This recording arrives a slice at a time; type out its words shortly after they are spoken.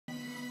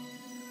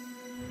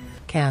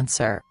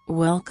Cancer.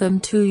 Welcome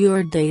to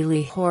your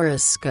daily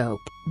horoscope.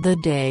 The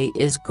day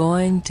is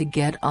going to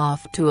get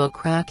off to a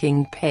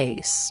cracking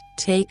pace.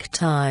 Take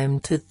time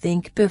to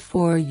think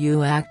before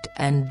you act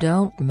and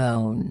don't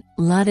moan.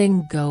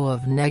 Letting go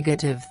of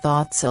negative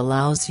thoughts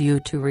allows you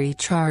to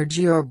recharge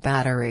your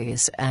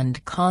batteries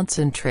and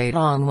concentrate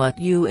on what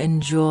you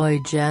enjoy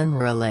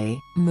generally.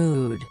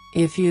 Mood.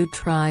 If you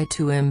try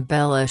to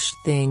embellish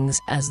things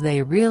as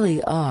they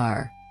really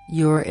are,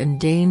 you're in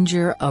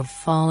danger of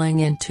falling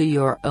into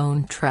your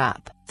own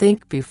trap.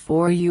 Think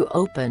before you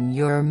open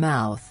your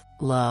mouth.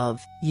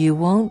 Love. You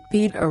won't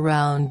beat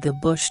around the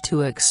bush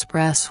to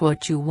express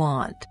what you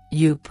want.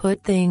 You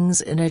put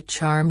things in a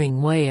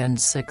charming way and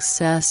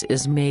success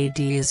is made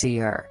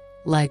easier.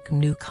 Like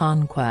new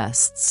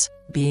conquests,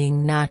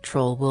 being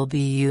natural will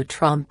be your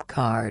trump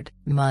card.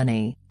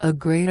 Money. A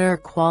greater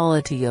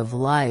quality of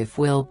life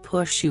will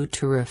push you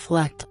to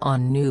reflect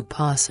on new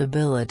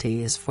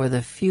possibilities for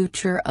the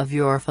future of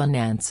your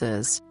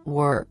finances.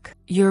 Work.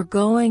 You're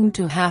going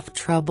to have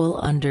trouble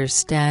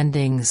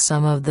understanding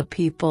some of the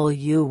people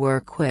you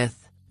work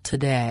with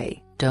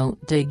today.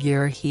 Don't dig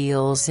your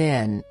heels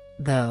in,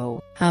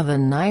 though. Have a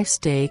nice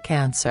day,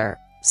 Cancer.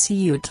 See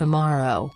you tomorrow.